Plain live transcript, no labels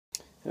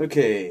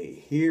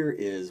Okay, here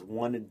is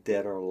Wanted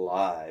Dead or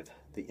Alive,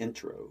 the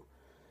intro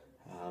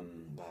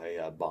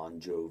by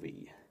Bon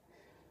Jovi.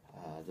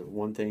 The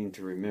one thing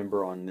to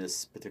remember on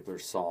this particular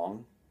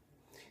song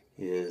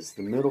is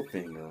the middle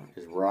finger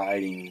is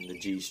riding the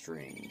G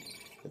string,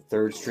 the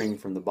third string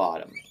from the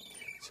bottom.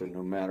 So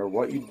no matter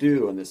what you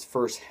do on this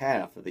first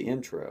half of the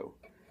intro,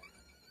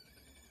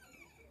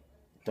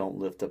 don't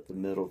lift up the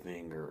middle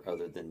finger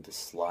other than to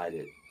slide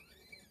it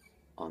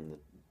on the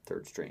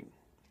third string.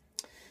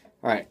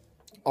 All right.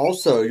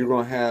 Also, you're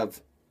going to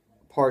have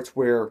parts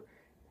where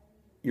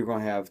you're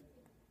going to have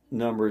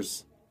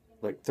numbers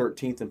like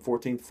 13th and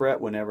 14th fret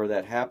whenever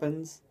that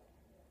happens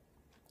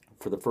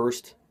for the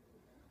first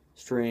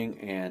string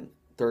and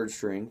third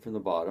string from the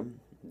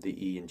bottom, the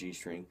E and G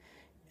string.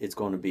 It's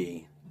going to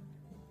be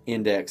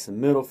index and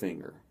middle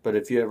finger. But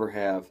if you ever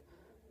have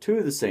two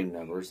of the same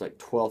numbers, like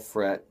 12th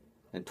fret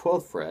and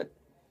 12th fret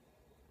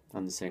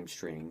on the same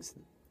strings,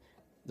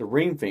 the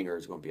ring finger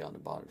is going to be on the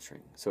bottom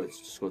string. So it's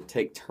just going to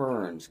take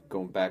turns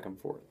going back and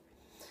forth.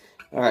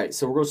 All right,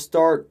 so we're going to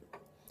start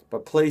by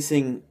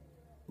placing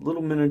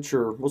little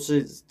miniature, we'll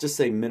just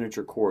say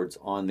miniature chords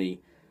on the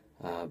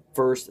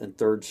first and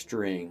third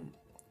string,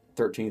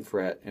 13th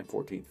fret and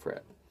 14th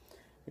fret.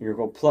 And you're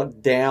going to pluck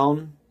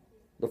down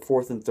the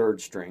fourth and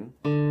third string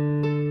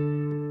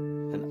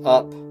and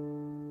up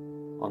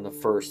on the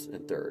first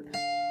and third.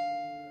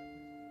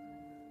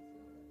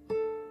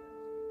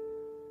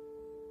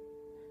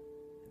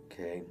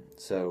 Okay,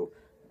 so,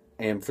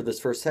 and for this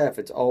first half,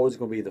 it's always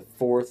going to be the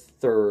fourth,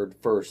 third,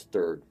 first,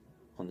 third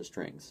on the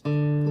strings.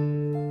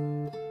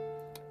 And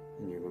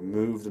you're going to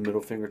move the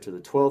middle finger to the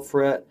 12th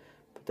fret,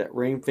 put that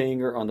ring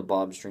finger on the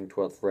bottom string,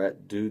 12th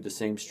fret, do the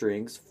same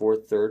strings,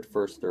 fourth, third,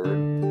 first, third.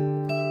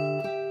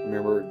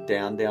 Remember,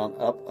 down, down,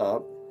 up,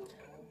 up.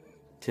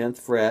 10th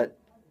fret,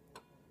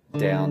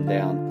 down,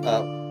 down,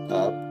 up,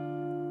 up.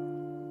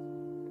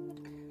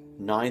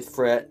 9th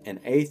fret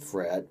and 8th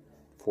fret,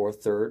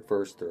 fourth, third,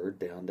 first, third,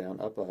 down, down,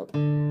 up, up.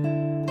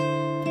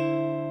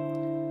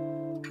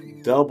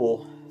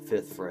 Double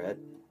 5th fret,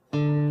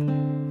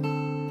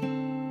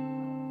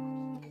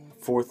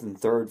 fourth and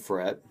third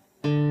fret.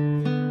 Now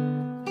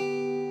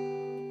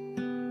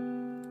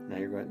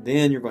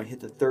you're going to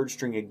hit the third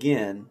string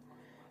again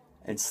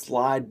and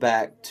slide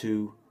back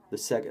to the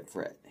second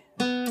fret.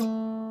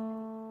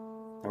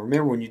 Now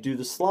remember, when you do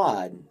the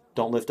slide,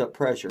 don't lift up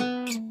pressure.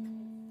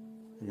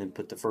 And then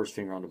put the first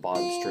finger on the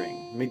bottom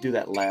string. Let me do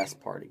that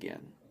last part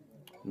again.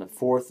 On the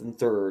fourth and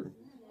third,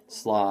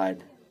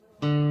 slide.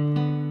 So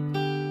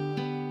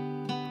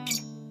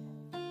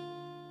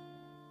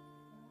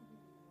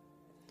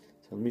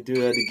let me do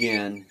that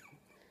again,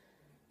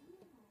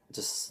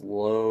 just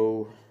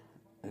slow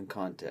in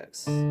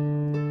context.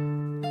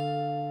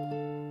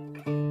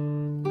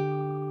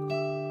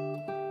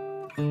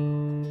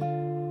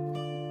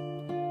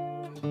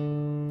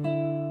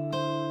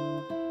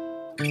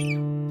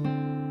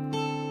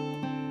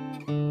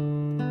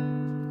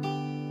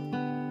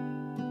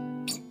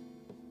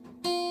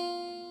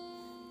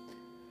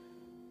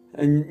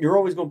 And you're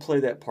always going to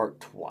play that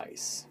part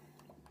twice.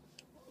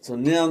 So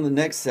now in the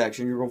next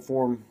section, you're going to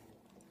form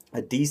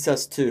a D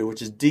sus2,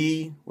 which is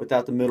D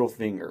without the middle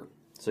finger.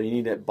 So you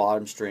need that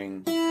bottom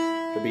string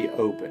to be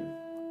open.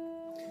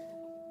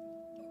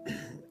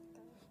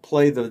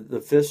 Play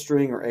the fifth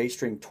string or A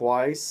string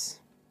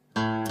twice.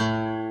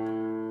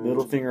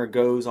 Middle finger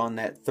goes on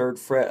that third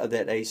fret of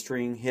that A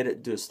string. Hit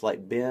it, do a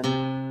slight bend.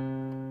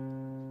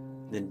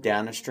 Then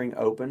down a string,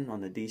 open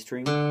on the D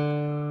string.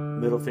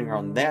 Middle finger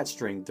on that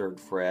string, third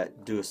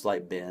fret, do a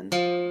slight bend.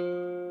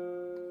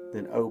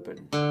 Then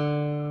open.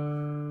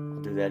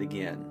 I'll do that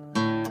again.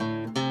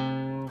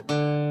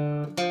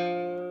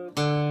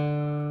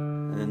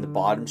 And then the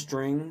bottom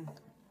string,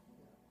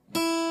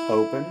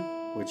 open,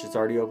 which is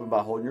already open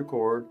by holding your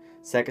chord.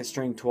 Second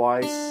string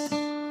twice,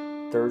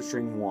 third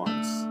string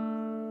once.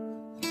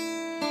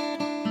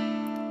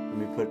 Let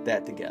me put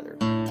that together.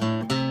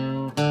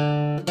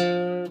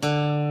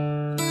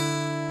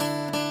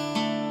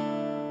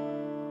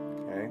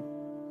 Okay,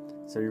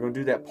 so you're going to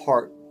do that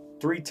part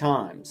 3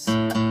 times.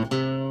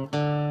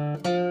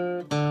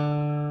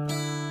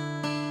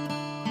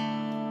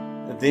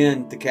 And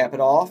then to cap it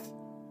off,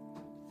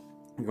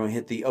 you're going to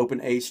hit the open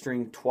A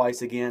string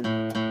twice again.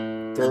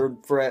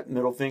 Third fret,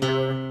 middle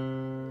finger.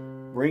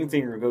 Ring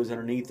finger goes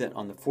underneath it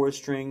on the fourth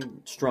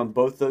string. Strum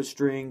both those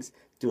strings.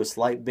 Do a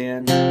slight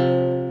bend.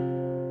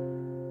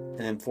 And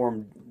then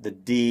form the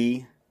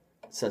D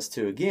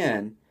sus2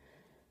 again.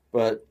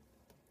 But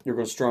you're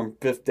going to strum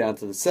fifth down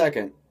to the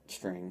second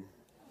string,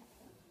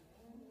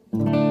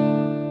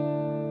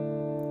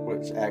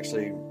 which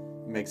actually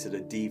makes it a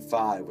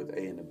D5 with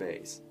A in the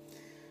bass.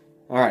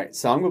 Alright,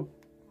 so I'm going to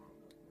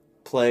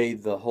play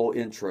the whole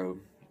intro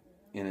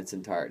in its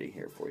entirety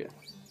here for you.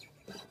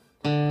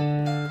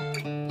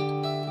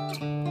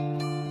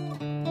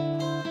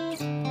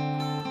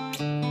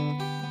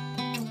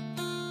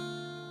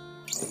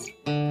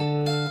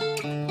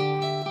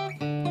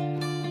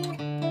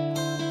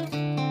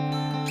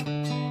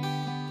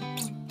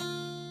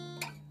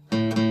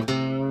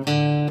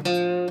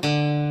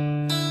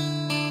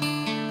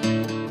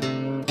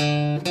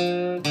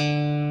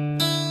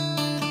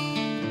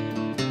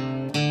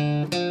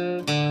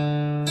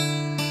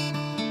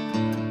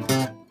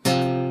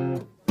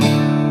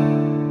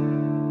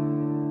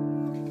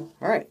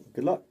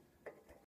 Good luck.